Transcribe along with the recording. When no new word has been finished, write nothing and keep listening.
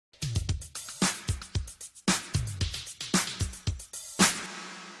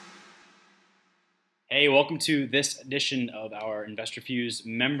Hey, welcome to this edition of our InvestorFuse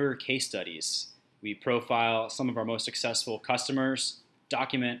member case studies. We profile some of our most successful customers,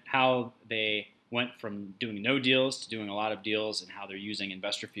 document how they went from doing no deals to doing a lot of deals, and how they're using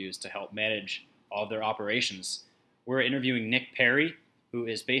InvestorFuse to help manage all of their operations. We're interviewing Nick Perry, who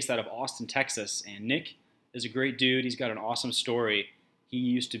is based out of Austin, Texas, and Nick is a great dude. He's got an awesome story. He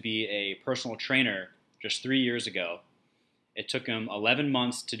used to be a personal trainer just 3 years ago. It took him 11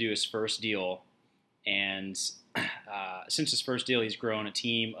 months to do his first deal. And since his first deal, he's grown a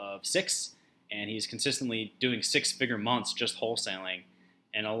team of 6, and he's consistently doing 6-figure months just wholesaling.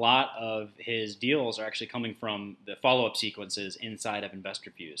 And a lot of his deals are actually coming from the follow-up sequences inside of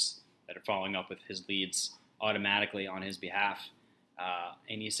InvestorFuse that are following up with his leads automatically on his behalf.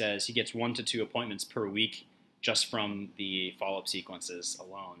 And he says he gets 1 to 2 appointments per week just from the follow-up sequences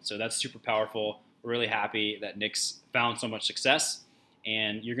alone. So that's super powerful. We're really happy that Nick's found so much success.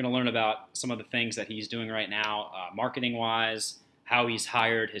 And you're going to learn about some of the things that he's doing right now, marketing-wise, how he's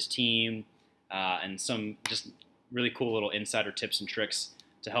hired his team, and some just really cool little insider tips and tricks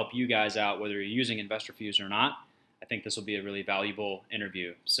to help you guys out, whether you're using InvestorFuse or not. I think this will be a really valuable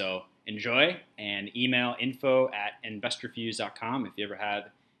interview. So enjoy, and email info@investorfuse.com if you ever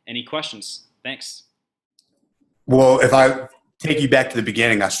have any questions. Thanks. Well, if I take you back to the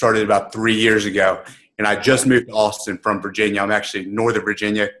beginning, I started about 3 years ago. And I just moved to Austin from Virginia. I'm actually Northern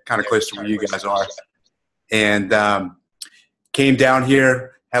Virginia, kind of close to where you guys are. And came down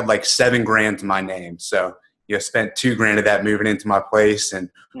here, had like $7 grand to my name. So, spent $2 grand of that moving into my place. And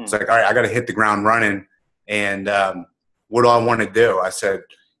it's like, all right, I got to hit the ground running. And what do I want to do? I said,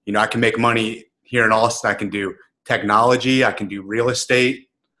 I can make money here in Austin. I can do technology. I can do real estate.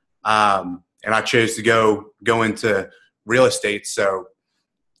 And I chose to go into real estate. So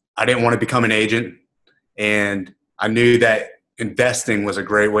I didn't want to become an agent. And I knew that investing was a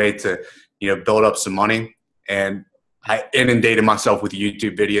great way to, build up some money. And I inundated myself with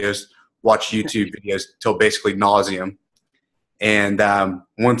YouTube videos, watched YouTube videos till basically nauseum. And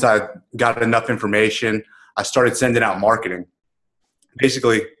once I got enough information, I started sending out marketing.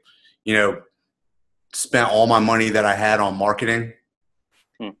 Basically, spent all my money that I had on marketing.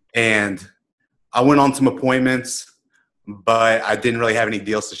 And I went on some appointments, but I didn't really have any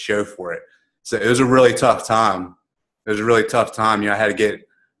deals to show for it. So it was a really tough time. I had to get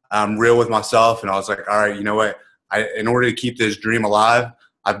real with myself, and I was like, all right, you know what? In order to keep this dream alive,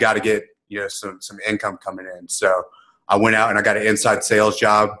 I've got to get some income coming in. So I went out and I got an inside sales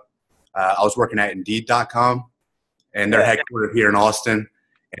job. I was working at Indeed.com, and they're headquartered here in Austin.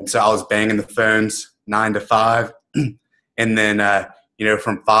 And so I was banging the phones 9 to 5, and then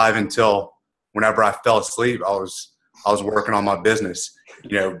from 5 until whenever I fell asleep, I was working on my business.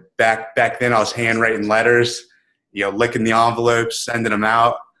 Back then I was handwriting letters, licking the envelopes, sending them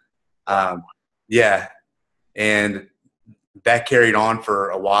out. And that carried on for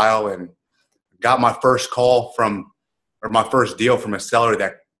a while, and got my first my first deal from a seller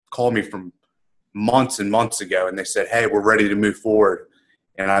that called me from months and months ago. And they said, hey, we're ready to move forward.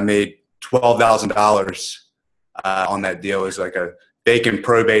 And I made $12,000 on that deal. It was like a vacant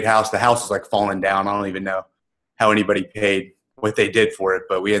probate house. The house was like falling down. I don't even know how anybody paid what they did for it,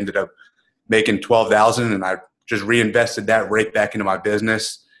 but we ended up making $12,000, and I just reinvested that right back into my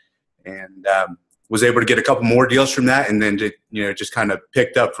business, and was able to get a couple more deals from that, and then just kind of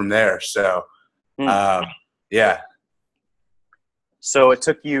picked up from there. So, So it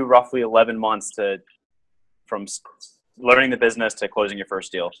took you roughly 11 months from learning the business to closing your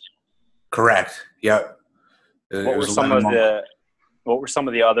first deal. Correct. Yep. What were some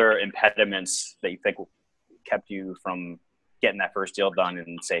of the other impediments that you think kept you from getting that first deal done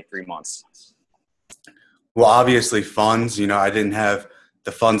in, say, 3 months? Well, obviously funds. I didn't have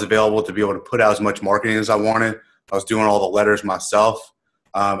the funds available to be able to put out as much marketing as I wanted. I was doing all the letters myself.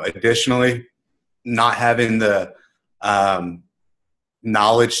 Additionally, not having the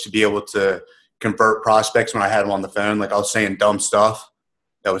knowledge to be able to convert prospects when I had them on the phone. Like, I was saying dumb stuff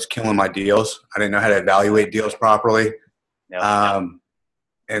that was killing my deals. I didn't know how to evaluate deals properly. Yep.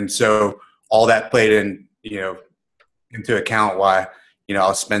 And so all that played into account why, I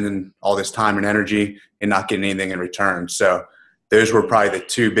was spending all this time and energy and not getting anything in return. So those were probably the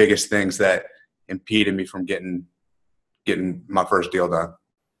 2 biggest things that impeded me from getting my first deal done.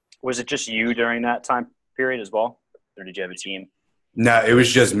 Was it just you during that time period as well? Or did you have a team? No, it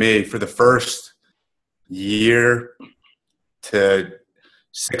was just me for the first year to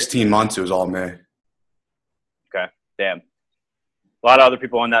 16 months. It was all me. Okay. Damn. A lot of other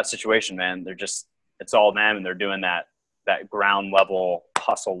people in that situation, man, it's all them, and they're doing that ground level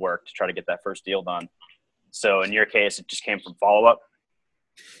hustle work to try to get that first deal done. So in your case, it just came from follow-up?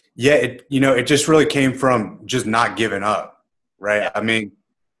 Yeah, it just really came from just not giving up, right? Yeah. I mean,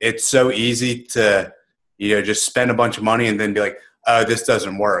 it's so easy to, just spend a bunch of money and then be like, oh, this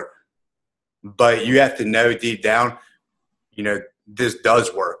doesn't work. But you have to know deep down, this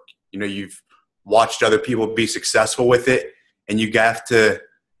does work. You've watched other people be successful with it, and you have to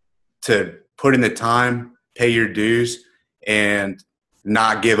put in the time, pay your dues, and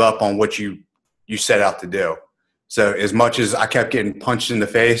not give up on what you set out to do. So as much as I kept getting punched in the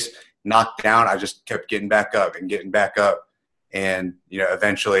face, knocked down, I just kept getting back up and getting back up. And,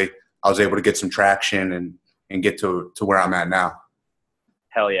 eventually I was able to get some traction and get to where I'm at now.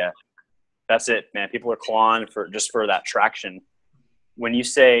 Hell yeah. That's it, man. People are clawing for that traction. When you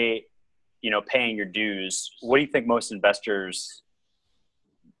say, paying your dues, what do you think most investors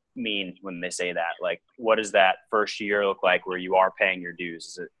mean when they say that? Like, what does that first year look like where you are paying your dues?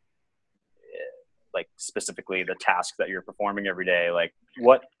 Is it like specifically the task that you're performing every day? Like,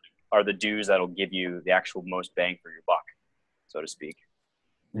 what are the dues that'll give you the actual most bang for your buck, so to speak?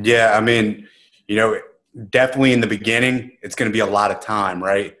 Yeah, I mean, definitely in the beginning, it's going to be a lot of time,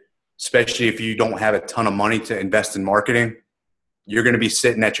 right? Especially if you don't have a ton of money to invest in marketing. You're going to be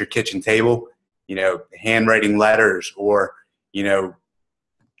sitting at your kitchen table, handwriting letters or,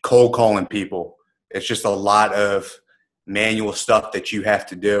 cold calling people. It's just a lot of manual stuff that you have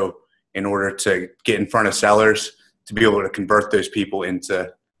to do in order to get in front of sellers to be able to convert those people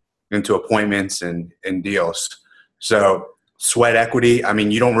into appointments and deals. So sweat equity, I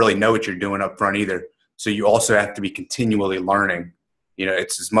mean, you don't really know what you're doing up front either. So you also have to be continually learning.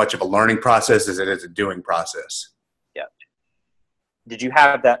 It's as much of a learning process as it is a doing process. Yeah. Did you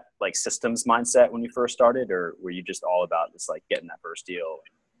have that like systems mindset when you first started, or were you just all about just like getting that first deal,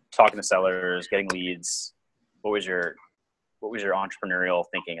 talking to sellers, getting leads? What was your entrepreneurial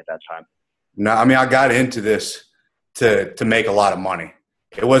thinking at that time? No, I mean, I got into this to make a lot of money.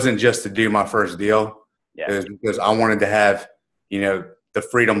 It wasn't just to do my first deal. Yeah. It was because I wanted to have, the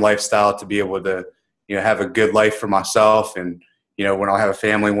freedom lifestyle to be able to, have a good life for myself. And, when I have a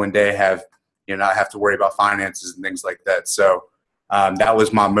family one day, not have to worry about finances and things like that. So that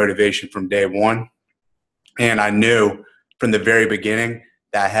was my motivation from day one. And I knew from the very beginning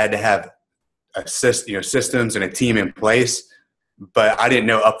that I had to have systems and a team in place, but I didn't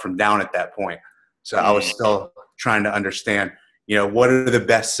know up from down at that point. So I was still trying to understand, what are the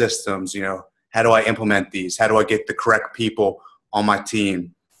best systems? How do I implement these? How do I get the correct people on my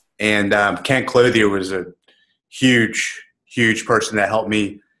team? And Kent Clothier was a huge person that helped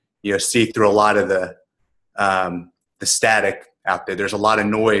me, see through a lot of the static out there. There's a lot of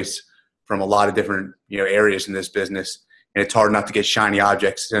noise from a lot of different, areas in this business, and it's hard not to get shiny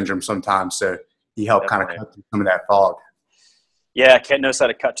object syndrome sometimes. So he helped kind of cut through some of that fog. Yeah, Kent knows how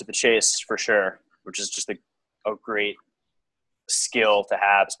to cut to the chase for sure, which is just a great skill to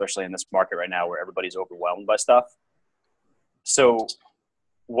have, especially in this market right now where everybody's overwhelmed by stuff. So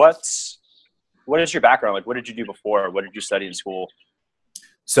what is your background? Like, what did you do before? What did you study in school?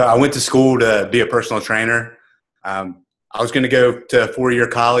 So I went to school to be a personal trainer. I was going to go to a 4-year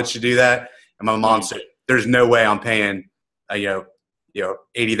college to do that. And my mom said, there's no way I'm paying,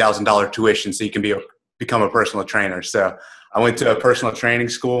 $80,000 tuition so you can become a personal trainer. So I went to a personal training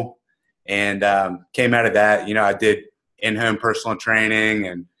school and came out of that. I did in-home personal training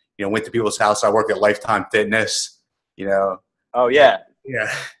and, went to people's house. I worked at Lifetime Fitness, Oh, yeah. Yeah.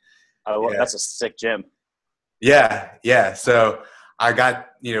 That's a sick gym. Yeah. So I got,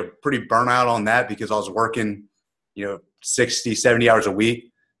 pretty burnt out on that because I was working, 60, 70 hours a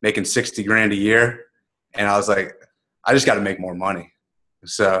week, making 60 grand a year. And I was like, I just got to make more money.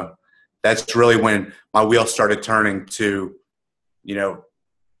 So that's really when my wheels started turning to,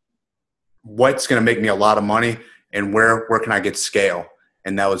 what's going to make me a lot of money and where can I get scale?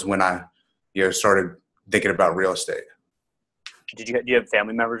 And that was when I, started thinking about real estate. Do you have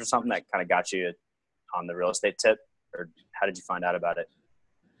family members or something that kind of got you on the real estate tip, or how did you find out about it?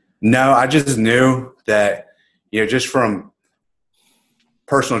 No, I just knew that, just from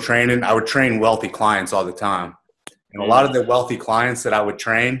personal training, I would train wealthy clients all the time. And a lot of the wealthy clients that I would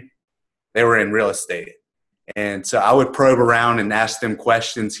train, they were in real estate. And so I would probe around and ask them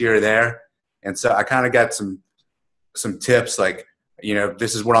questions here or there. And so I kind of got some tips like,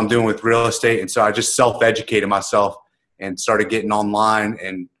 this is what I'm doing with real estate. And so I just self-educated myself and started getting online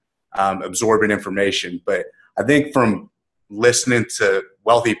and absorbing information. But I think from listening to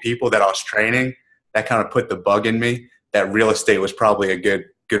wealthy people that I was training, that kind of put the bug in me that real estate was probably a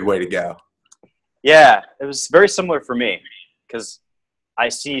good way to go. Yeah, it was very similar for me because I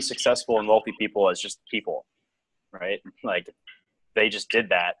see successful and wealthy people as just people, right? Like they just did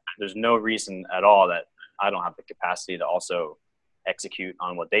that. There's no reason at all that I don't have the capacity to also execute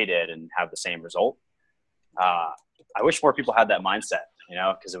on what they did and have the same result. I wish more people had that mindset,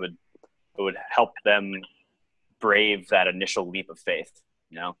 because it would help them brave that initial leap of faith.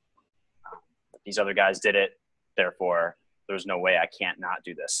 These other guys did it, therefore there's no way I can't not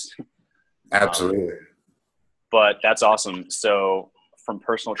do this. Absolutely. But that's awesome. So from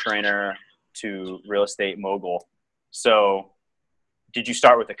personal trainer to real estate mogul. So did you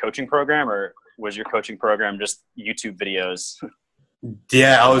start with a coaching program, or was your coaching program just YouTube videos?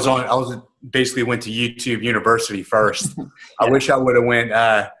 Yeah, I basically went to YouTube University first. I wish I would have went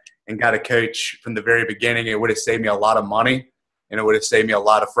and got a coach from the very beginning. It would have saved me a lot of money, and it would have saved me a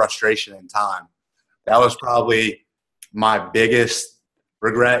lot of frustration and time. That was probably my biggest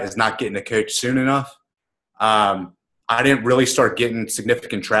regret, is not getting a coach soon enough. I didn't really start getting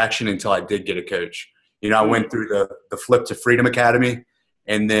significant traction until I did get a coach. I went through the Flip to Freedom Academy,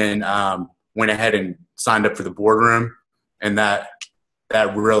 and then went ahead and signed up for the boardroom, and that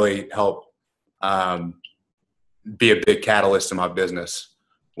really helped be a big catalyst in my business,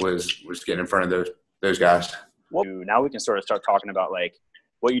 was getting in front of those guys. Now we can sort of start talking about like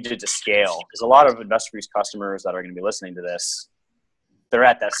what you did to scale, because a lot of InvestorFuse customers that are going to be listening to this, they're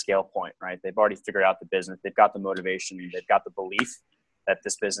at that scale point, right? They've already figured out the business. They've got the motivation. They've got the belief that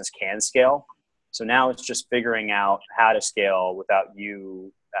this business can scale. So now it's just figuring out how to scale without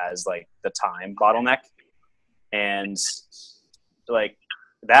you as like the time bottleneck. And like,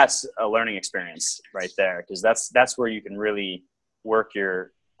 that's a learning experience right there, because that's where you can really work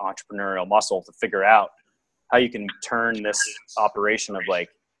your entrepreneurial muscle to figure out how you can turn this operation of like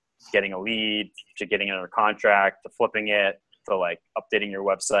getting a lead to getting it under contract to flipping it to like updating your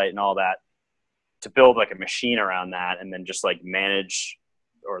website and all that, to build like a machine around that, and then just like manage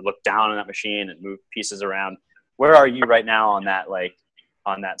or look down on that machine and move pieces around. Where are you right now on that, like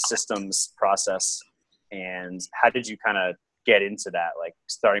on that systems process? And how did you kind of get into that? Like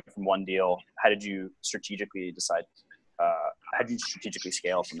starting from one deal, how did you strategically decide, how did you strategically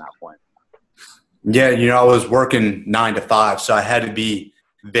scale from that point? Yeah. I was working 9 to 5, so I had to be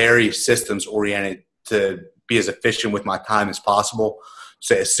very systems oriented to be as efficient with my time as possible.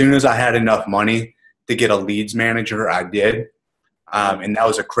 So as soon as I had enough money to get a leads manager, I did. And that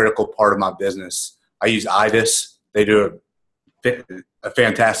was a critical part of my business. I use IVIS. They do a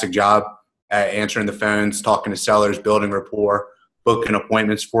fantastic job at answering the phones, talking to sellers, building rapport, booking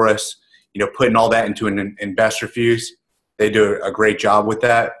appointments for us, putting all that into an InvestorFuse. They do a great job with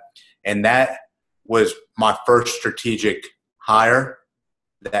that. And that was my first strategic hire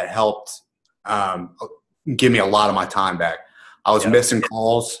that helped give me a lot of my time back. I was missing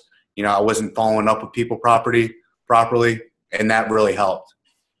calls. I wasn't following up with people properly, and that really helped.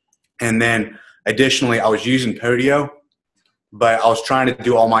 And then additionally, I was using Podio, but I was trying to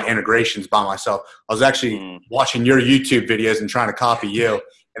do all my integrations by myself. I was actually watching your YouTube videos and trying to copy you.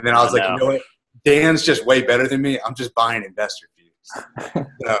 And then I was like, you know what? Dan's just way better than me. I'm just buying InvestorFuse.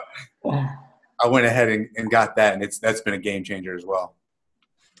 So I went ahead and got that, and that's been a game changer as well.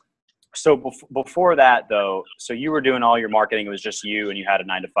 So before that, though, so you were doing all your marketing. It was just you, and you had a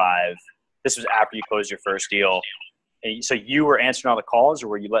 9 to 5. This was after you closed your first deal. And so you were answering all the calls, or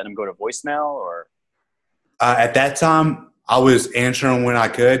were you letting them go to voicemail? Or at that time, I was answering when I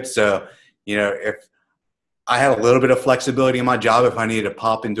could. So, if I had a little bit of flexibility in my job, if I needed to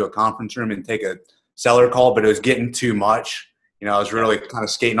pop into a conference room and take a seller call, but it was getting too much. I was really kind of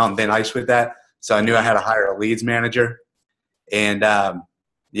skating on thin ice with that. So I knew I had to hire a leads manager. And,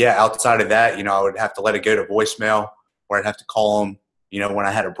 outside of that, I would have to let it go to voicemail, or I'd have to call them, when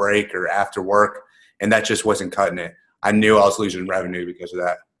I had a break or after work. And that just wasn't cutting it. I knew I was losing revenue because of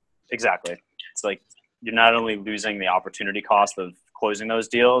that. Exactly. It's like you're not only losing the opportunity cost of closing those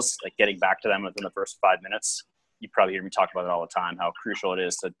deals, like getting back to them within the first 5 minutes. You probably hear me talk about it all the time, how crucial it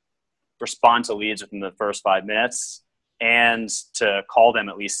is to respond to leads within the first 5 minutes and to call them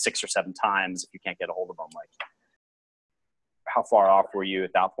at least 6 or 7 times if you can't get a hold of them. Like, how far off were you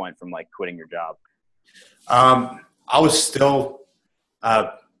at that point from like quitting your job? I was still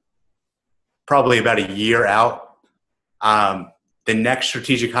probably about a year out. The next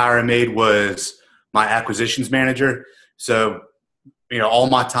strategic hire I made was my acquisitions manager. So, all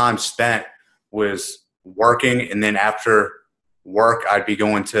my time spent was working, and then after work, I'd be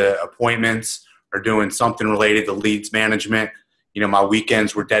going to appointments or doing something related to leads management. My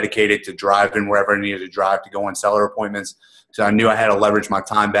weekends were dedicated to driving wherever I needed to drive to go on seller appointments. So I knew I had to leverage my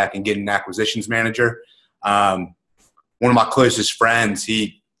time back and get an acquisitions manager. One of my closest friends,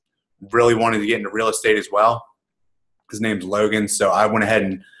 he really wanted to get into real estate as well. His name's Logan. So I went ahead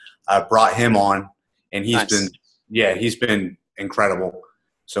and brought him on, and he's been incredible.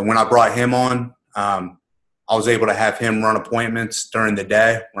 So when I brought him on, I I was able to have him run appointments during the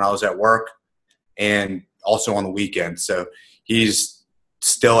day when I was at work and also on the weekends. So he's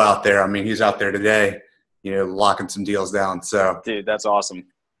still out there. I mean, he's out there today, locking some deals down. So, dude, that's awesome.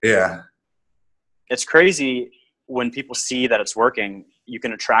 Yeah. It's crazy when people see that it's working. You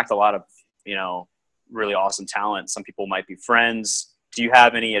can attract a lot of, really awesome talent. Some people might be friends. Do you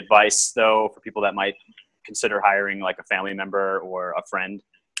have any advice, though, for people that might consider hiring like a family member or a friend?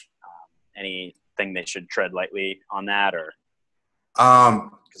 Anything they should tread lightly on that, or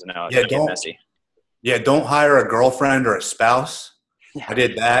because I know it can get messy. Yeah, don't hire a girlfriend or a spouse. Yeah. I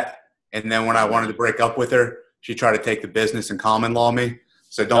did that, and then when I wanted to break up with her, she tried to take the business and common law me.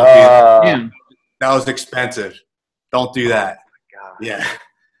 So don't do that. That was expensive. Don't do that. God. Yeah,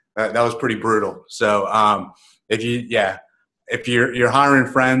 that was pretty brutal. So if you're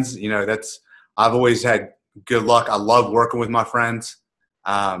hiring friends, I've always had good luck. I love working with my friends.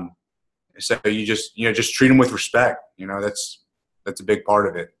 So you just treat them with respect. That's a big part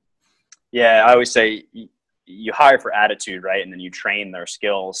of it. Yeah, I always say you hire for attitude, right? And then you train their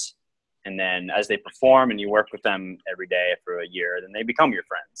skills. And then as they perform and you work with them every day for a year, then they become your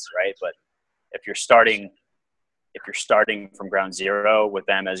friends, right? But if you're starting from ground zero with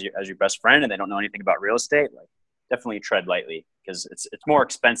them as your best friend and they don't know anything about real estate, like definitely tread lightly, because it's more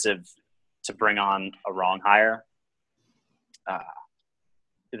expensive to bring on a wrong hire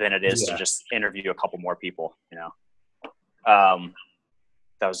than it is to just interview a couple more people,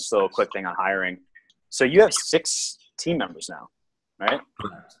 That was just a little quick thing on hiring. So you have 6 team members now, right?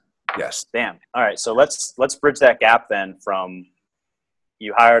 Yes. Damn. All right. So let's bridge that gap then from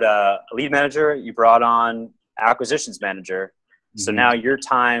you hired a lead manager, you brought on acquisitions manager. Mm-hmm. So now you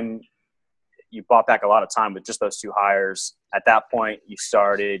bought back a lot of time with just those 2 hires. At that point, you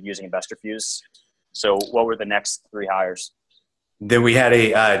started using InvestorFuse. So what were the next 3 hires? Then we had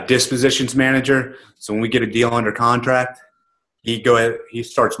a dispositions manager. So when we get a deal under contract, he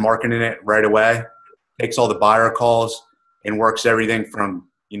starts marketing it right away, takes all the buyer calls, and works everything from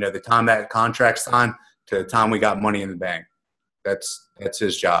the time that contract's signed to the time we got money in the bank. That's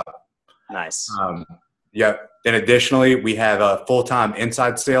his job. Nice. Then additionally, we have a full-time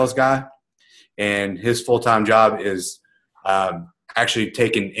inside sales guy, and his full-time job is actually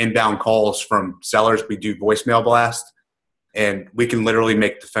taking inbound calls from sellers. We do voicemail blast, and we can literally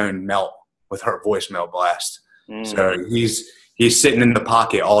make the phone melt with our voicemail blast. So he's sitting in the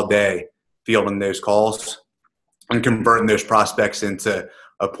pocket all day fielding those calls and converting those prospects into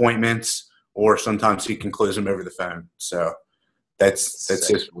appointments, or sometimes he can close them over the phone. So that's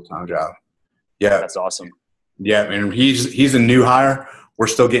his full-time job. Yeah. That's awesome. Yeah, and he's a new hire. We're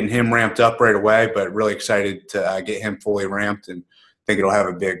still getting him ramped up right away, but really excited to get him fully ramped, and think it'll have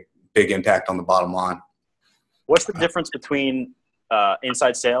a big impact on the bottom line. What's the difference between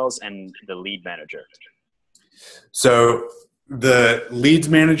inside sales and the lead manager? So the leads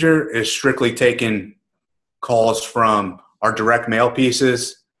manager is strictly taking calls from our direct mail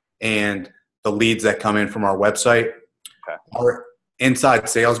pieces and the leads that come in from our website. Okay. Our inside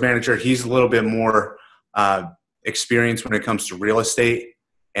sales manager, he's a little bit more experienced when it comes to real estate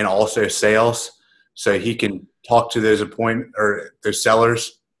and also sales. So he can talk to those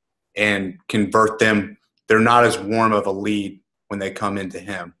sellers and convert them. They're not as warm of a lead when they come into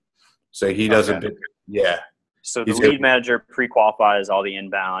him. So he does a bit. Yeah. So the lead manager pre-qualifies all the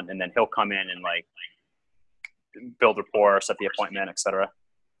inbound, and then he'll come in and like build rapport, set the appointment, et cetera.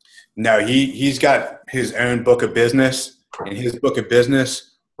 No, he's got his own book of business, and his book of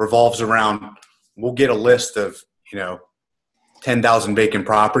business revolves around, we'll get a list of, 10,000 vacant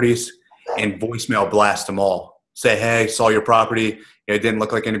properties and voicemail blast them all. Say, hey, saw your property. It didn't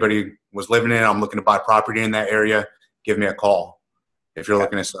look like anybody was living in it. I'm looking to buy property in that area. Give me a call if you're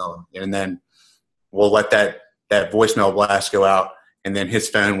looking to sell it. And then we'll let that voicemail blast go out, and then his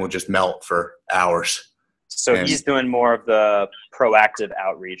phone will just melt for hours. So he's doing more of the proactive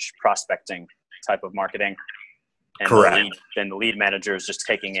outreach, prospecting type of marketing. And correct. Then the lead manager is just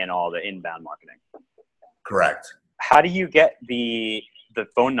taking in all the inbound marketing. Correct. How do you get the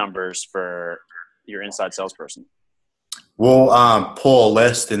phone numbers for your inside salesperson? We'll pull a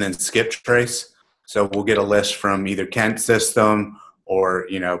list and then skip trace. So we'll get a list from either Kent System or,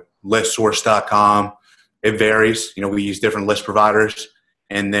 listsource.com. It varies. We use different list providers,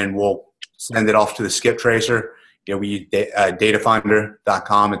 and then we'll send it off to the skip tracer. We use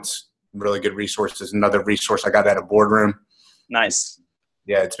datafinder.com. It's a really good resource. It's another resource I got at a boardroom. Nice.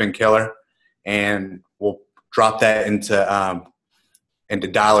 Yeah, it's been killer. And we'll drop that into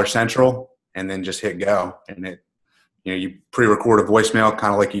Dialer Central, and then just hit go. And you pre-record a voicemail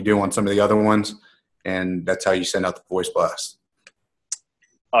kind of like you do on some of the other ones, and that's how you send out the voice blast.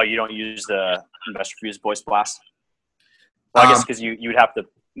 Oh, you don't use the InvestorFuse voice blast? Well, I guess because you'd have to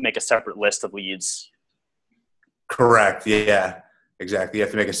make a separate list of leads. Correct. Yeah, exactly. You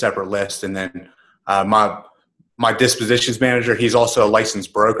have to make a separate list. And then my dispositions manager, he's also a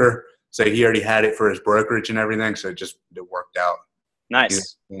licensed broker. So he already had it for his brokerage and everything. So it worked out. Nice.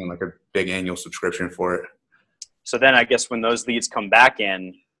 He's paying like a big annual subscription for it. So then I guess when those leads come back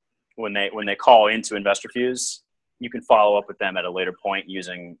in, when they call into InvestorFuse, you can follow up with them at a later point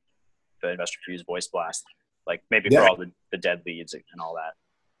using the InvestorFuse voice blast, like maybe for all the dead leads and all that.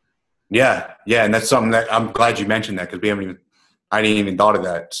 Yeah. Yeah. And that's something that I'm glad you mentioned that, because I didn't even thought of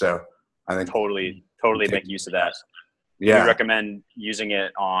that. So I think totally make use of that. Yeah. We recommend using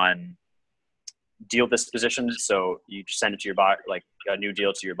it on deal dispositions. So you just send it to your buyer, like a new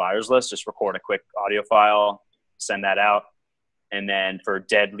deal to your buyers list, just record a quick audio file, send that out. And then for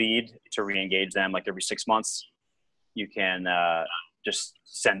dead lead, to re-engage them like every 6 months, you can just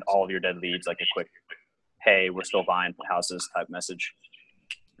send all of your dead leads like a quick, hey, we're still buying houses type message.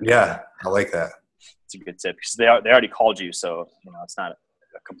 Yeah, I like that. It's a good tip because they already called you, so it's not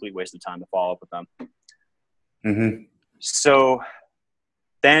a complete waste of time to follow up with them. Mm-hmm. So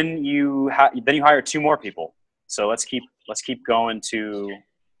then you hire 2 more people. So let's keep going to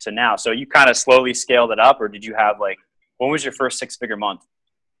now. So you kind of slowly scaled it up, or did you have when was your first 6-figure month?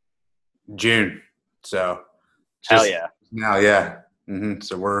 June. So hell yeah. Now, yeah. Mm-hmm.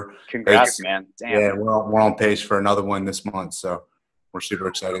 So congrats, man. Damn. Yeah, we're on pace for another one this month. So we're super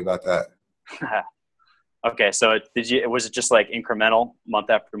excited about that. Okay. So was it just like incremental month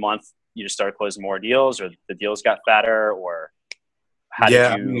after month? You just started closing more deals, or the deals got fatter, or how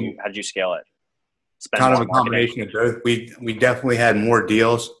did you scale it? Kind of a combination of both. We definitely had more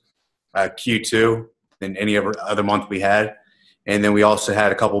deals Q2 than any other month we had. And then we also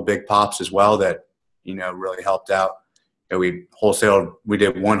had a couple big pops as well that, really helped out. We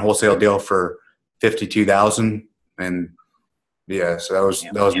did one wholesale deal for $52,000, and yeah, so that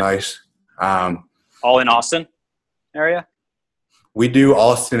was nice. All in Austin area? We do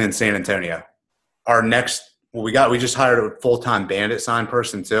Austin and San Antonio. Our next, we just hired a full-time bandit sign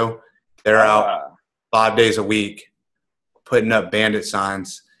person too. They're out 5 days a week putting up bandit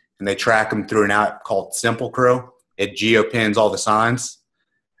signs, and they track them through an app called Simple Crew. It geopins all the signs.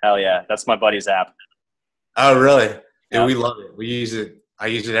 Hell yeah. That's my buddy's app. Oh, really? Yeah. Dude, we love it. We use it. I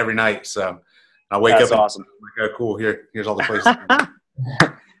use it every night. So I wake up. That's awesome. I'm like, oh, cool. Here's all the places.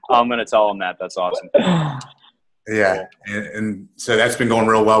 I'm going to tell them that. That's awesome. Yeah. Cool. And so that's been going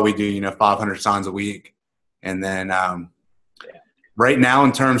real well. We do, 500 signs a week. And then right now,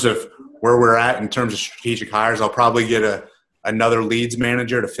 in terms of where we're at, in terms of strategic hires, I'll probably get another leads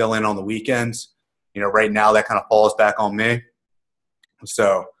manager to fill in on the weekends. Right now that kind of falls back on me.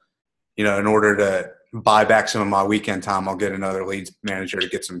 So, in order to buy back some of my weekend time, I'll get another leads manager to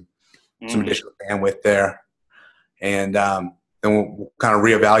get some additional bandwidth there. And then we'll kind of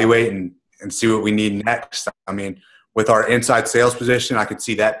reevaluate and see what we need next. I mean, with our inside sales position, I could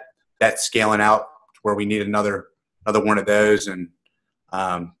see that scaling out where we need another one of those, and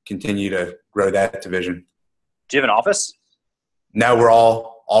continue to grow that division. Do you have an office? No, we're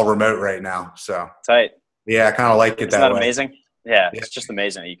all remote right now. So tight. Yeah, I kind of like it that way. Isn't that amazing? Yeah, it's just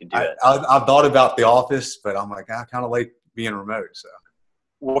amazing that you can do it. I've thought about the office, but I'm like, I kind of like being remote. So,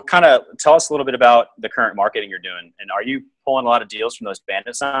 tell us a little bit about the current marketing you're doing, and are you pulling a lot of deals from those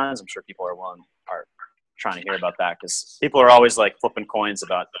bandit signs? I'm sure people are trying to hear about that, because people are always like flipping coins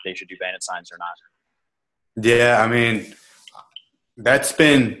about if they should do bandit signs or not. Yeah, I mean, that's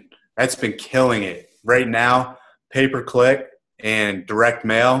been killing it right now. Pay-per-click and direct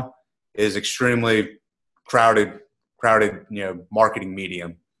mail is extremely crowded, marketing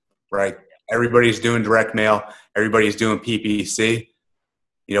medium, right? Everybody's doing direct mail. Everybody's doing PPC.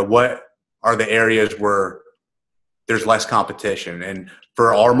 What are the areas where there's less competition? And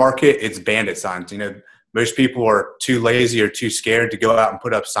for our market, it's bandit signs. Most people are too lazy or too scared to go out and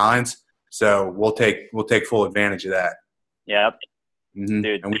put up signs. So we'll take full advantage of that. Yep. Mm-hmm.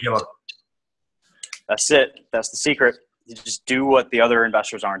 Dude. And that's it. That's the secret. You just do what the other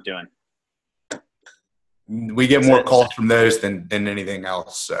investors aren't doing. We get more calls from those than anything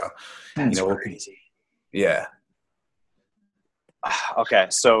else. So, that's crazy. Yeah. Okay.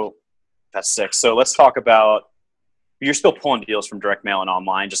 So that's sick. So let's talk about, you're still pulling deals from direct mail and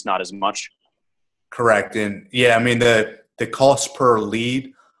online, just not as much. Correct. And yeah, I mean, the cost per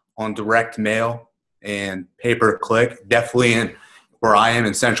lead on direct mail and pay-per-click, definitely in where I am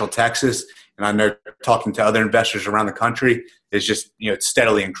in Central Texas, and I know talking to other investors around the country, is just, it's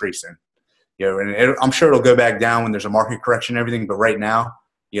steadily increasing. And I'm sure it'll go back down when there's a market correction and everything, but right now,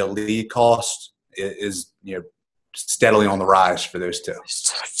 lead cost is, steadily on the rise for those two.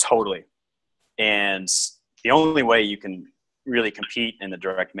 Totally. And the only way you can really compete in the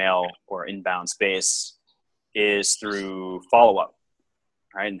direct mail or inbound space is through follow-up,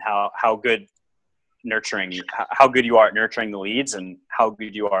 right? And how good how good you are at nurturing the leads and how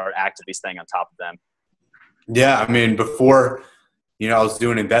good you are at actively staying on top of them. Yeah. I mean, before, I was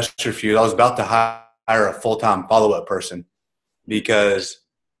doing InvestorFuse, I was about to hire a full-time follow-up person because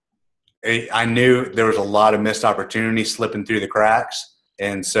I knew there was a lot of missed opportunities slipping through the cracks.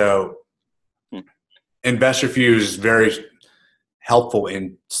 And so InvestorFuse is very helpful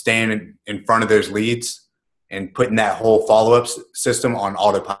in staying in front of those leads and putting that whole follow-up system on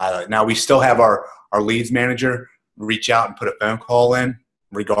autopilot. Now, we still have our leads manager reach out and put a phone call in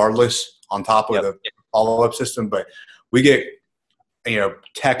regardless on top of the follow-up system, but we get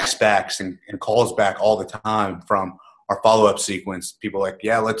text backs and calls back all the time from our follow-up sequence. People like,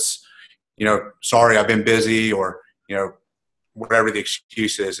 yeah, let's, sorry, I've been busy, or, whatever the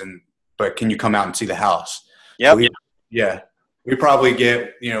excuse is, but can you come out and see the house? Yep. So we probably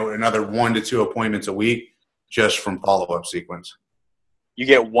get, another 1 to 2 appointments a week just from follow-up sequence. You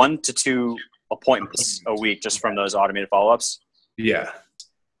get 1 to 2 appointments a week just from those automated follow-ups? Yeah.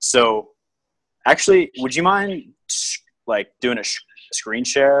 So actually, would you mind doing a screen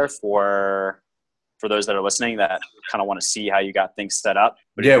share for those that are listening that kind of want to see how you got things set up?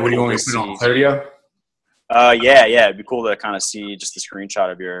 Yeah, what do you want me to put on Claudio? Yeah, it'd be cool to kind of see just the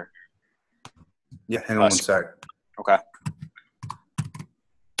screenshot of your. Yeah, hang on 1 sec. Okay.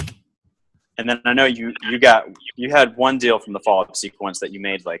 And then I know you had one deal from the follow-up sequence that you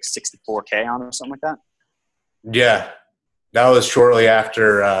made like $64K on or something like that. Yeah, that was shortly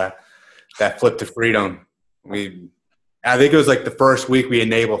after that flip to freedom. I think it was like the first week we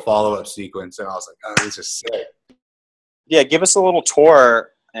enabled follow-up sequence, and I was like, oh, this is sick. Yeah, give us a little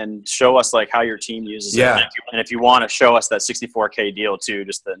tour and show us like how your team uses it. And if you want to show us that 64K deal too,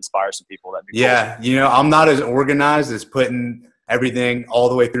 just to inspire some people, that'd be cool. Yeah, I'm not as organized as putting everything all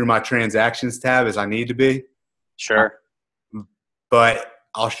the way through my transactions tab as I need to be. Sure. But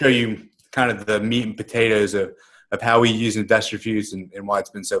I'll show you kind of the meat and potatoes of how we use InvestorFuse and why it's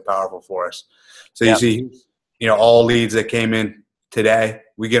been so powerful for us. So you see, all leads that came in today,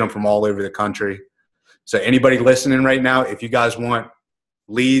 we get them from all over the country. So anybody listening right now, if you guys want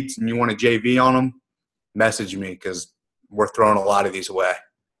leads and you want a JV on them, message me because we're throwing a lot of these away.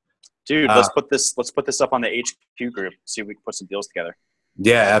 Dude, let's put this up on the HQ group. See if we can put some deals together.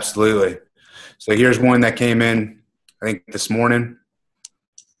 Yeah, absolutely. So here's one that came in, I think, this morning.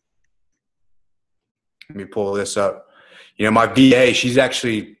 Let me pull this up. My VA, she's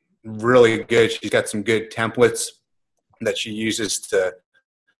actually really good. She's got some good templates that she uses to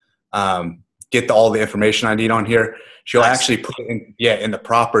get all the information I need on here. She'll actually put it in the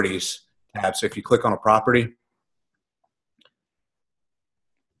properties tab. So if you click on a property,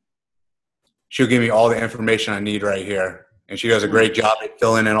 she'll give me all the information I need right here. And she does a great job at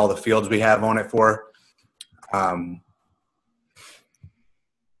filling in all the fields we have on it for her.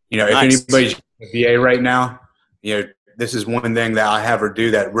 If anybody's VA right now, this is one thing that I have her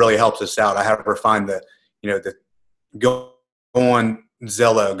do that really helps us out. I have her find go on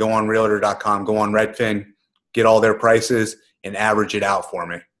Zillow, go on Realtor.com, go on Redfin, get all their prices and average it out for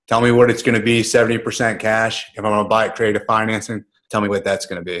me. Tell me what it's going to be, 70% cash. If I'm going to buy it, creative financing, tell me what that's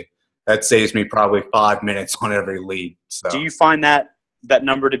going to be. That saves me probably 5 minutes on every lead. So. Do you find that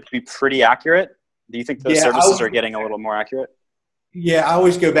number to be pretty accurate? Do you think those services are getting a little more accurate? Yeah, I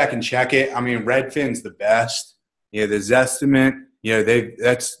always go back and check it. I mean, Redfin's the best. The Zestimate,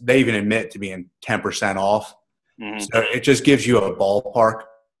 they even admit to being 10% off. Mm-hmm. So it just gives you a ballpark.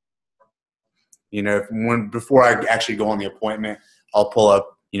 Before I actually go on the appointment, I'll pull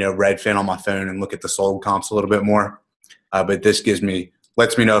up, Redfin on my phone and look at the sold comps a little bit more. But this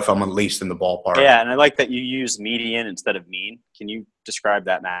lets me know if I'm at least in the ballpark. Yeah, and I like that you use median instead of mean. Can you describe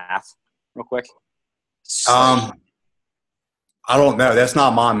that math real quick? I don't know. That's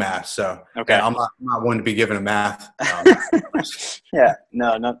not my math, so okay. I'm not one to be given a math. Yeah,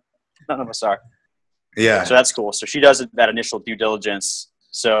 no, none of us are. Yeah. So that's cool. So she does that initial due diligence.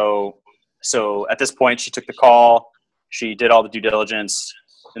 So at this point, she took the call. She did all the due diligence,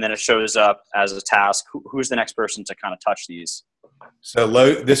 and then it shows up as a task. Who's the next person to kind of touch these? So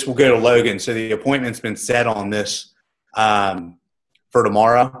this will go to Logan. So the appointment's been set on this for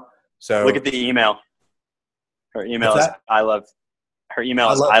tomorrow. So look at the email. Her email is I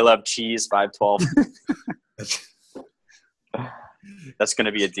love cheese 512. That's going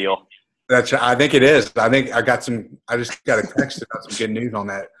to be a deal. I think it is. I think I just got a text about some good news on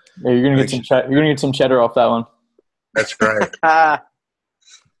that. Yeah, you're gonna get some cheddar off that one. That's right.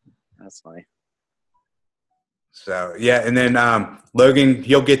 That's funny. So, yeah. And then Logan,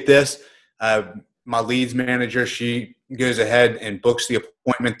 he'll get this. My leads manager, she goes ahead and books the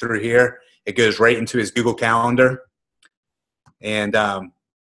appointment through here. It goes right into his Google Calendar. And,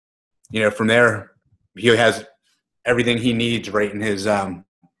 from there, he has everything he needs right in his,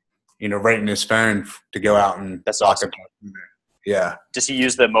 right in his phone to go out and that's awesome. Yeah. Does he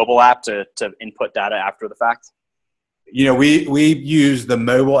use the mobile app to input data after the fact? We use the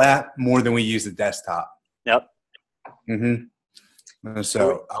mobile app more than we use the desktop. Yep. Mm-hmm.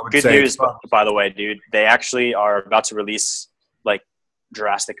 So I would good say news, by the way, dude. They actually are about to release like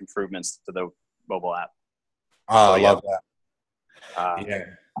drastic improvements to the mobile app. Oh, I love that.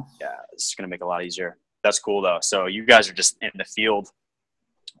 Yeah, it's going to make it a lot easier. That's cool though. So you guys are just in the field,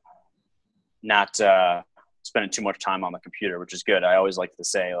 not spending too much time on the computer, which is good. I always like to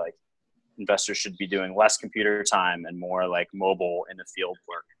say like investors should be doing less computer time and more like mobile in the field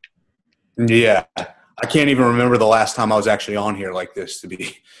work. Yeah. I can't even remember the last time I was actually on here like this, to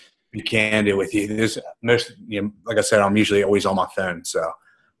be candid with you. Like I said, I'm usually always on my phone. So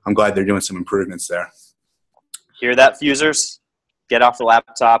I'm glad they're doing some improvements there. Hear that, fusers? Get off the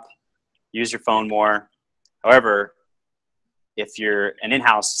laptop, use your phone more. However, if you're an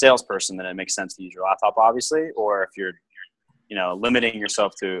in-house salesperson, then it makes sense to use your laptop, obviously. Or if you're, limiting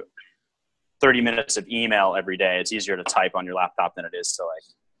yourself to 30 minutes of email every day, it's easier to type on your laptop than it is to like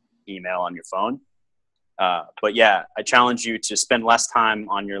email on your phone. But yeah, I challenge you to spend less time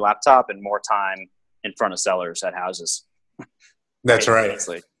on your laptop and more time in front of sellers at houses. That's right.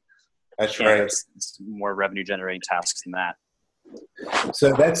 That's right. It's more revenue generating tasks than that.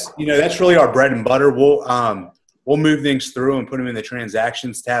 So that's really our bread and butter. We'll move things through and put them in the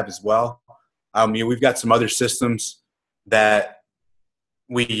transactions tab as well. We've got some other systems that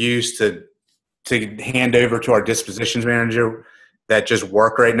we use to hand over to our dispositions manager that just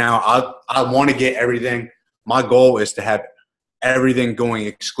work right now. I want to get everything. My goal is to have everything going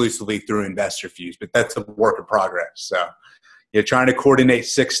exclusively through InvestorFuse, but that's a work in progress. So you're trying to coordinate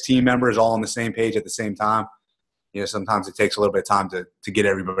 6 team members all on the same page at the same time. Sometimes it takes a little bit of time to get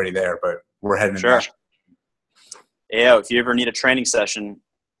everybody there, but we're heading in that. Yeah, if you ever need a training session,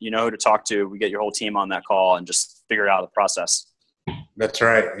 you know who to talk to. We get your whole team on that call and just figure out the process. That's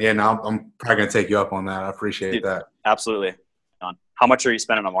right. Yeah, no, I'm probably going to take you up on that. I appreciate that. Absolutely. How much are you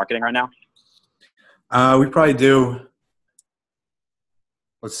spending on marketing right now? We probably do.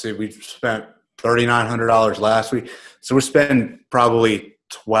 Let's see. We spent $3,900 last week, so we're spending probably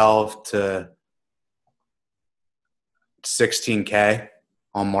 $12 to $16K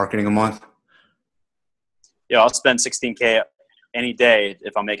on marketing a month. Yeah, I'll spend $16K any day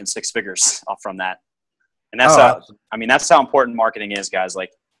if I'm making 6 figures off from that. And that's how important marketing is, guys.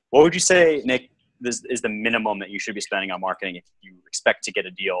 Like, what would you say, Nick, this is the minimum that you should be spending on marketing if you expect to get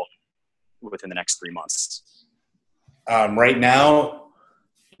a deal within the next 3 months? Right now,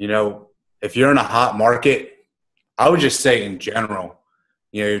 if you're in a hot market, I would just say in general,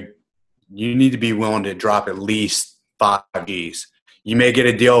 you need to be willing to drop at least 5 Gs. You may get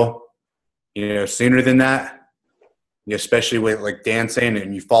a deal, sooner than that, especially with like Dan saying,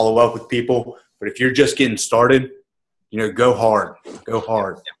 and you follow up with people. But if you're just getting started, go hard. Go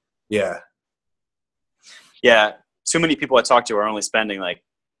hard. Yeah. Yeah. Too many people I talk to are only spending like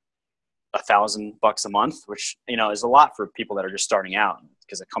 $1,000 a month, which, is a lot for people that are just starting out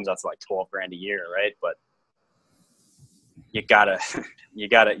because it comes out to like $12,000 a year. Right. But you gotta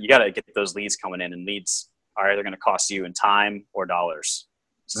get those leads coming in, and leads are either going to cost you in time or dollars.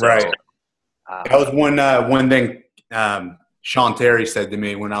 So, right. That was one thing Sean Terry said to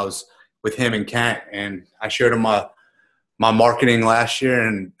me when I was with him and Kent, and I showed him my marketing last year,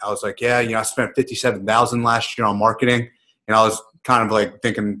 and I was like, yeah, I spent $57,000 last year on marketing, and I was kind of like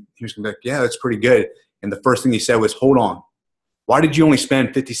thinking he was going to be like, yeah, that's pretty good. And the first thing he said was, hold on, why did you only spend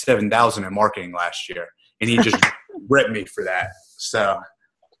 $57,000 in marketing last year? And he just ripped me for that. So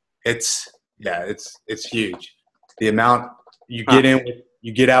it's huge. The amount you get in,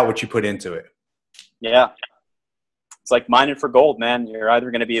 you get out what you put into it. Yeah. It's like mining for gold, man. You're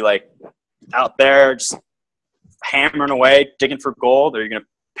either going to be like out there just hammering away, digging for gold, or you're going to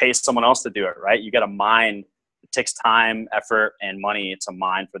pay someone else to do it, right? You got to mine. It takes time, effort, and money to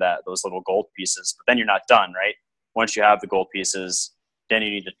mine for those little gold pieces. But then you're not done, right? Once you have the gold pieces, then you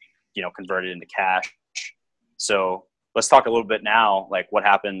need to, convert it into cash. So let's talk a little bit now, like what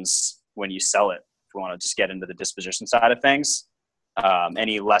happens when you sell it. If we want to just get into the disposition side of things,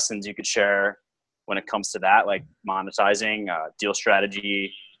 any lessons you could share when it comes to that, like monetizing, deal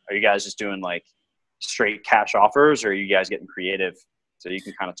strategy? Are you guys just doing like straight cash offers, or are you guys getting creative? So you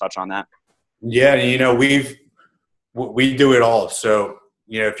can kind of touch on that. Yeah, we do it all. So,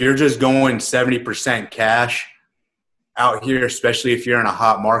 if you're just going 70% cash, out here, especially if you're in a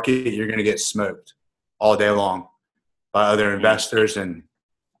hot market, you're going to get smoked all day long by other investors and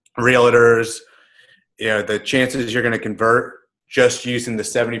realtors. The chances you're going to convert just using the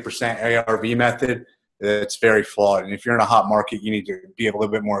 70% ARV method, it's very flawed. And if you're in a hot market, you need to be a little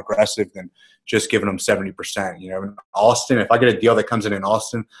bit more aggressive than just giving them 70%. In Austin, if I get a deal that comes in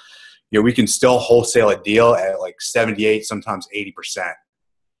Austin, we can still wholesale a deal at like 78, sometimes 80%.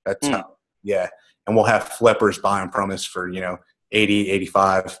 That's how, and we'll have flippers buying from us for, 80,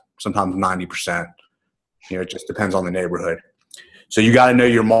 85, sometimes 90%. It just depends on the neighborhood. So you got to know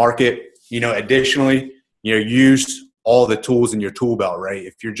your market. Additionally, use all the tools in your tool belt, right?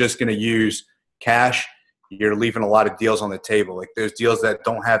 If you're just going to use cash, you're leaving a lot of deals on the table. Like those deals that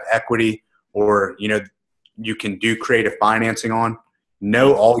don't have equity or, you can do creative financing on.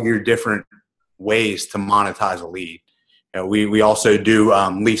 Know all your different ways to monetize a lead. We also do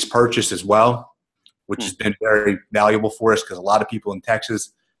lease purchase as well, which has been very valuable for us because a lot of people in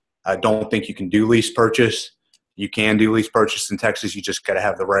Texas don't think you can do lease purchase. You can do lease purchase in Texas. You just got to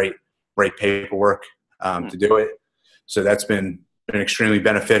have the right paperwork to do it. So that's been extremely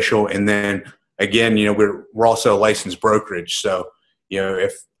beneficial. And then again, we're also a licensed brokerage. So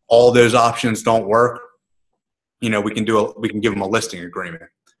if all those options don't work, we can give them a listing agreement.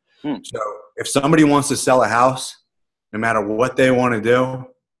 So if somebody wants to sell a house, no matter what they want to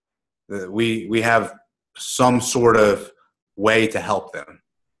do, we have some sort of way to help them.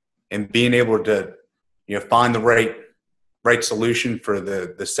 And being able to find the right solution for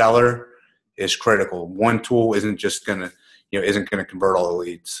the seller is critical. One tool isn't just gonna convert all the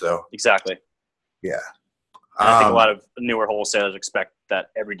leads. So exactly. Yeah. And I think a lot of newer wholesalers expect that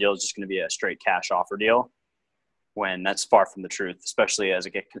every deal is just going to be a straight cash offer deal, when that's far from the truth. Especially as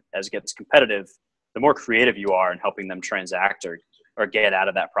it gets competitive, the more creative you are in helping them transact or get out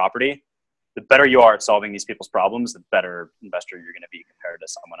of that property, the better you are at solving these people's problems, the better investor you're going to be compared to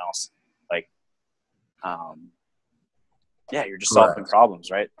someone else. Like, you're just solving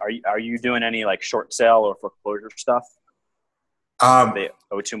problems, right? Are you doing any like short sale or foreclosure stuff? They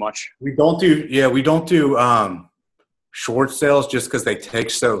owe too much. We don't do short sales just because they take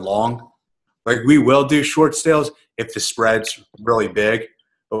so long. Like we will do short sales if the spread's really big,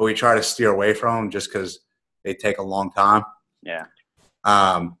 but we try to steer away from them just because they take a long time. Yeah.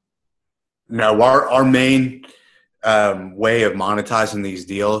 No, our main way of monetizing these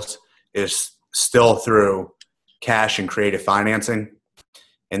deals is still through cash and creative financing.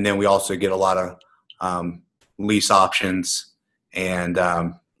 And then we also get a lot of lease options and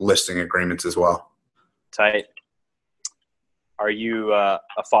listing agreements as well. Tight. Are you a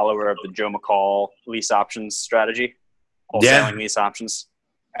follower of the Joe McCall lease options strategy? Wholesaling lease options?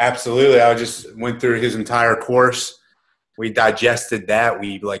 Absolutely. I just went through his entire course. We digested that.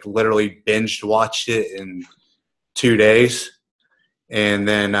 We literally binged watched it in 2 days, and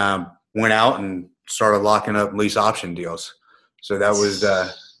then went out and started locking up lease option deals. So that was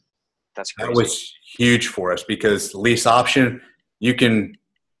that's crazy. That was huge for us because lease option, you can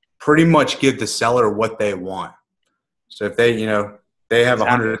pretty much give the seller what they want. So if they have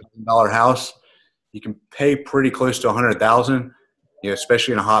 $100,000 house, you can pay pretty close to $100,000,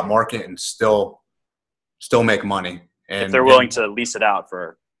 especially in a hot market, and still make money. And if they're willing to lease it out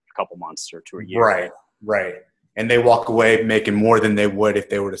for a couple months or to a year. Right. And they walk away making more than they would if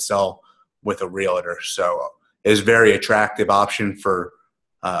they were to sell with a realtor. So it's a very attractive option for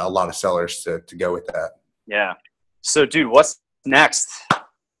a lot of sellers to go with that. Yeah. So, dude, what's next? $1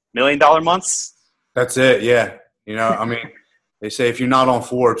 million months? That's it. Yeah. They say if you're not on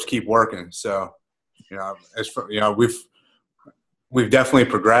Forbes, keep working. So, we've definitely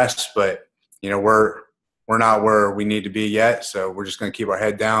progressed, but we're not where we need to be yet. So we're just going to keep our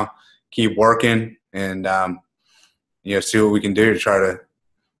head down, keep working, and see what we can do to try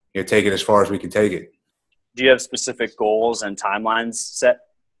to take it as far as we can take it. Do you have specific goals and timelines set?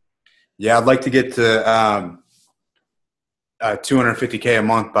 Yeah, I'd like to get to $250K a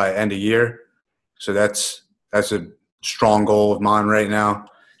month by end of year. So that's a strong goal of mine right now.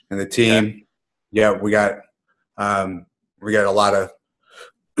 And the team, we got a lot of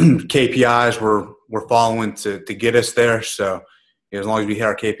KPIs we're following to get us there. So as long as we hit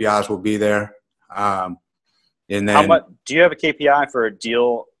our KPIs, we'll be there. And then, do you have a KPI for a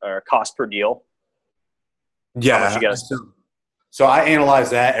deal or cost per deal? Yeah. So I analyze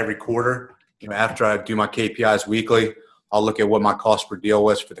that every quarter. After I do my KPIs weekly, I'll look at what my cost per deal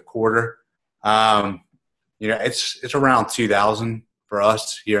was for the quarter. It's around 2,000 for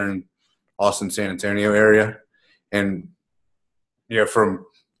us here in Austin, San Antonio area. And,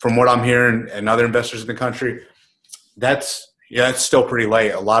 from what I'm hearing and other investors in the country, that's Yeah, it's still pretty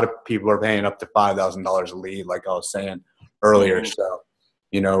late. A lot of people are paying up to $5,000 a lead, like I was saying earlier. So,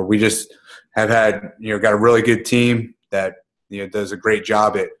 we just have had, got a really good team that, does a great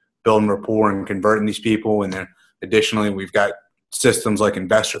job at building rapport and converting these people. And then additionally, we've got systems like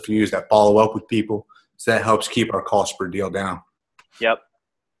InvestorFuse that follow up with people. So that helps keep our cost per deal down. Yep.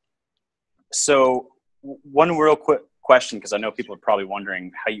 So one real quick question, because I know people are probably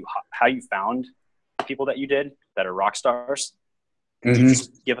wondering how you found people that you did that are rock stars. Could you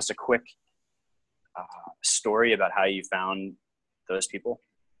just give us a quick story about how you found those people?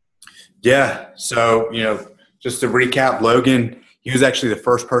 Yeah. So, just to recap, Logan, he was actually the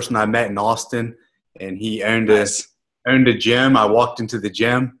first person I met in Austin, and he owned a gym. I walked into the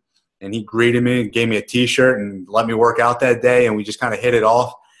gym, and he greeted me, gave me a T-shirt, and let me work out that day, and we just kind of hit it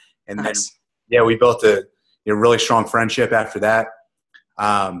off. And then, we built a really strong friendship after that.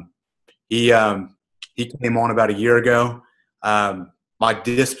 He came on about a year ago. My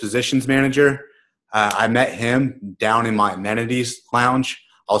dispositions manager, I met him down in my amenities lounge.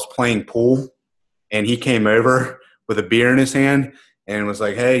 I was playing pool, and he came over with a beer in his hand and was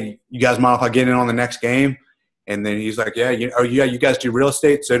like, "Hey, you guys mind if I get in on the next game?" And then he's like, "Yeah, you guys do real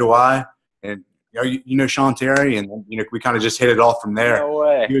estate, so do I." And you know Sean Terry, and we kind of just hit it off from there. No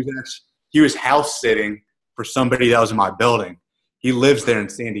way. He was house sitting for somebody that was in my building. He lives there in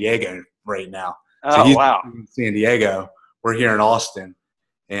San Diego right now. So he's in San Diego. We're here in Austin,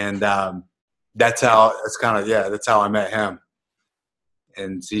 and that's how I met him.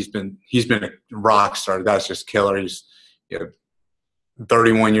 And he's been a rock star. That's just killer. He's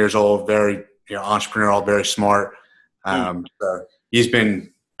 31 years old, very entrepreneurial, very smart. So he's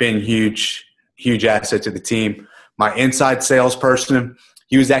been huge asset to the team. My inside salesperson,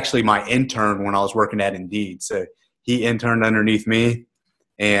 he was actually my intern when I was working at Indeed. So he interned underneath me,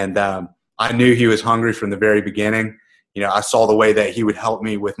 and I knew he was hungry from the very beginning. I saw the way that he would help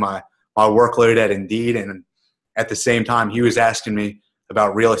me with my workload at Indeed, and at the same time, he was asking me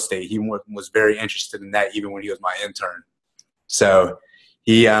about real estate. He was very interested in that even when he was my intern. So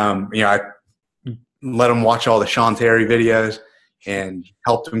he, I let him watch all the Sean Terry videos and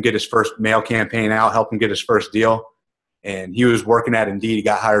helped him get his first mail campaign out, helped him get his first deal. And he was working at Indeed. He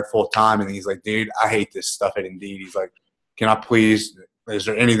got hired full time, and he's like, "Dude, I hate this stuff at Indeed." He's like, "Can I please, is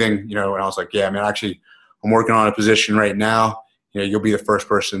there anything, And I was like, "Yeah, man, actually, I'm working on a position right now. You'll be the first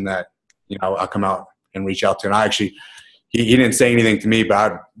person that, I'll come out and reach out to." And I actually, he didn't say anything to me,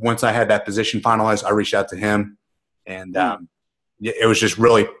 but once I had that position finalized, I reached out to him. And it was just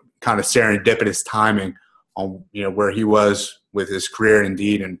really kind of serendipitous timing on, where he was with his career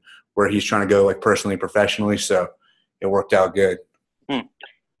Indeed and where he's trying to go like personally and professionally. So it worked out good.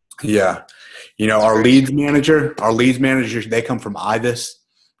 Yeah. Our leads managers, they come from IVES.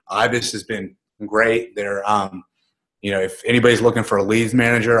 IVES has been great. They're, if anybody's looking for a leads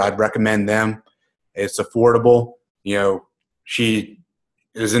manager, I'd recommend them. It's affordable. She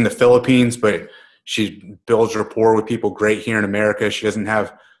is in the Philippines, but she builds rapport with people great here in America. She doesn't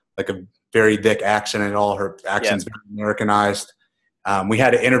have like a very thick accent at all. Her accent's very Americanized. We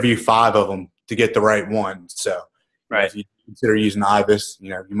had to interview 5 of them to get the right one. So if you consider using IVES,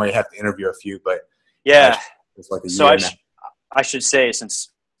 you might have to interview a few, but it's like a year now. I should say,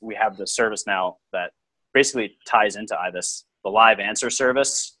 since we have the service now that basically ties into IVES, the live answer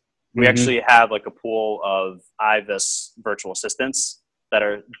service, we actually have like a pool of IVES virtual assistants that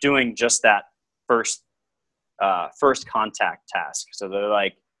are doing just that first contact task. So they're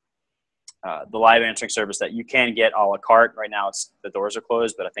like the live answering service that you can get a la carte. Right now, the doors are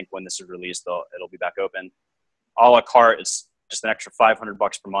closed, but I think when this is released, it'll be back open. A la carte is just an extra $500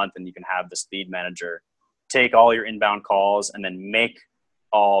 per month, and you can have this lead manager take all your inbound calls and then make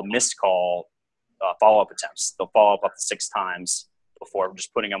all missed call follow-up attempts. They'll follow up to 6 times before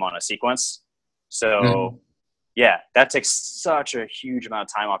just putting them on a sequence. So that takes such a huge amount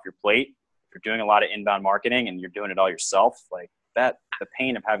of time off your plate. If you're doing a lot of inbound marketing and you're doing it all yourself, like that, the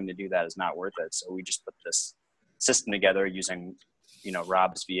pain of having to do that is not worth it. So we just put this system together using,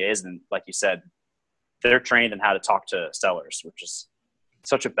 Rob's VAs. And like you said, they're trained in how to talk to sellers, which is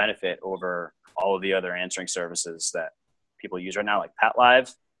such a benefit over all of the other answering services that people use right now, like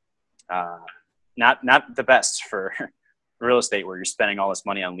PatLive. Not the best for real estate, where you're spending all this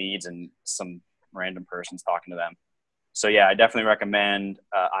money on leads and some random person's talking to them. So I definitely recommend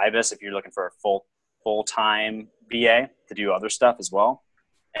IVES if you're looking for a full-time VA to do other stuff as well.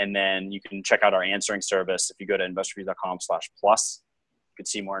 And then you can check out our answering service. If you go to investorfuse.com/plus, you can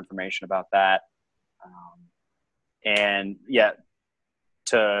see more information about that.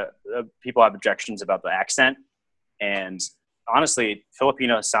 People have objections about the accent, and honestly,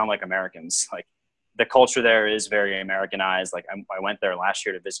 Filipinos sound like Americans. Like the culture there is very Americanized. Like I went there last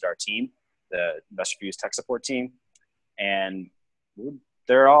year to visit our team, the InvestorFuse tech support team, and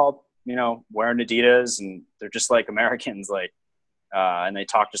they're all, you know, wearing Adidas, and they're just like Americans, like, and they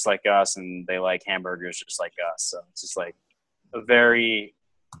talk just like us, and they like hamburgers just like us. So it's just like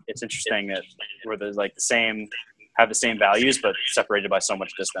it's interesting that we're like have the same values, but separated by so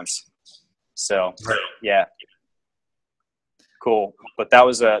much distance. So yeah. Cool. But that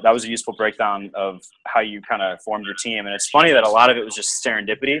was a useful breakdown of how you kind of formed your team. And it's funny that a lot of it was just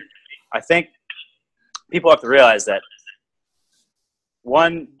serendipity. I think people have to realize that,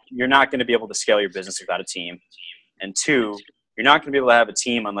 one, you're not going to be able to scale your business without a team. And two, you're not going to be able to have a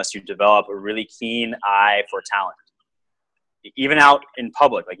team unless you develop a really keen eye for talent. Even out in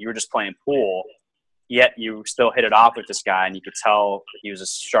public, like you were just playing pool, yet you still hit it off with this guy, and you could tell he was a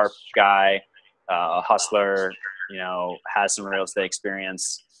sharp guy, a hustler, you know, has some real estate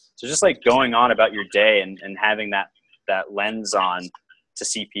experience. So just like going on about your day and having that lens on to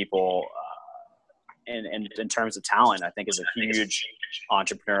see people in terms of talent, I think is a huge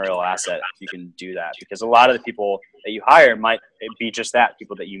entrepreneurial asset if you can do that. Because a lot of the people that you hire might be just that,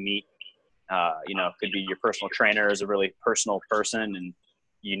 people that you meet. You know, could be your personal trainer is a really personal person, and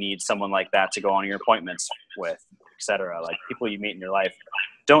you need someone like that to go on your appointments with, et cetera. Like people you meet in your life.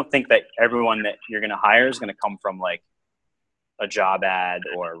 Don't think that everyone that you're going to hire is going to come from like a job ad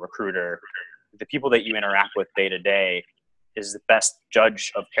or a recruiter. The people that you interact with day to day is the best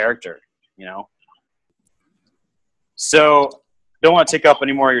judge of character, you know? So don't want to take up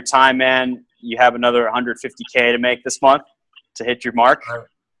any more of your time, man. You have another 150K to make this month to hit your mark.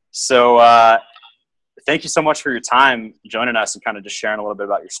 So thank you so much for your time joining us and kind of just sharing a little bit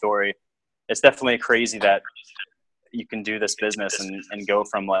about your story. It's definitely crazy that you can do this business and go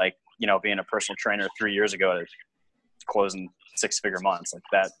from like, you know, being a personal trainer 3 years ago to closing 6-figure months.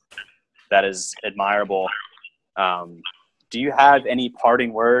 Like that is admirable. Do you have any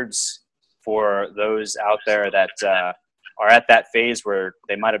parting words for those out there that are at that phase where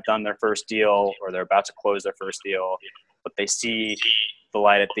they might have done their first deal or they're about to close their first deal, but they see the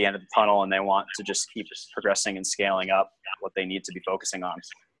light at the end of the tunnel and they want to just keep progressing and scaling up what they need to be focusing on?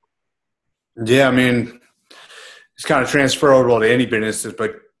 Yeah, I mean, it's kind of transferable to any business,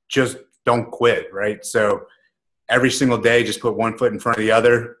 but just don't quit, right? So every single day, just put one foot in front of the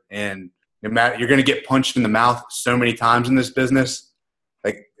other, and no matter, you're going to get punched in the mouth so many times in this business.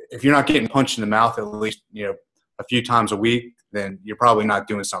 Like if you're not getting punched in the mouth at least, you know, a few times a week, then you're probably not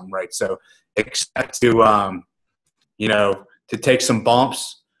doing something right. So expect to, you know, to take some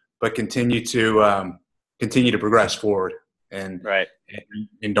bumps, but continue to progress forward and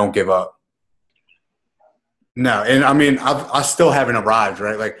don't give up. No, and I mean, I still haven't arrived,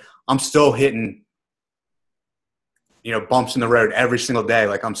 right? Like I'm still hitting, you know, bumps in the road every single day.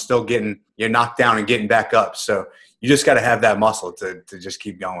 Like I'm still getting, you know, knocked down and getting back up. So you just got to have that muscle to just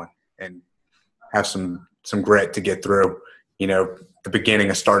keep going and have some grit to get through, you know, the beginning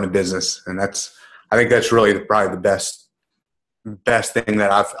of starting a business. And I think that's really probably the best thing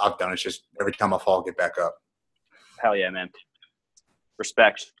that I've done. It's just every time I fall, get back up. Hell yeah, man.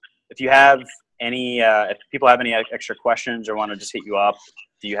 Respect. If you have if people have any extra questions or want to just hit you up,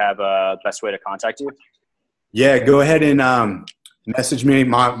 do you have a best way to contact you? Yeah, go ahead and message me.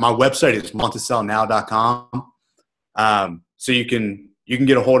 My website is wanttoSellNow.com. So you can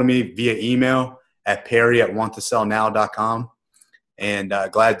get a hold of me via email at perry@wanttoSellNow.com, and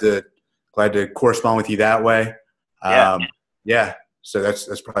glad to correspond with you that way. Yeah. So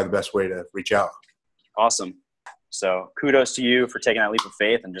that's probably the best way to reach out. Awesome. So kudos to you for taking that leap of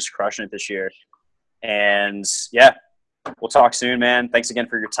faith and just crushing it this year. And yeah, we'll talk soon, man. Thanks again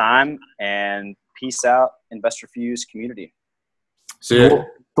for your time, and peace out, InvestorFuse community. See you.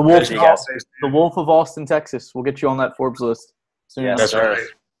 The Wolf of Austin, Texas. We'll get you on that Forbes list soon. Yes, That's sir. right.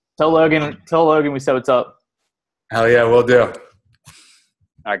 Tell Logan we said what's up. Hell yeah, we'll do. All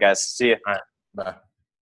right, guys. See you. All right. Bye.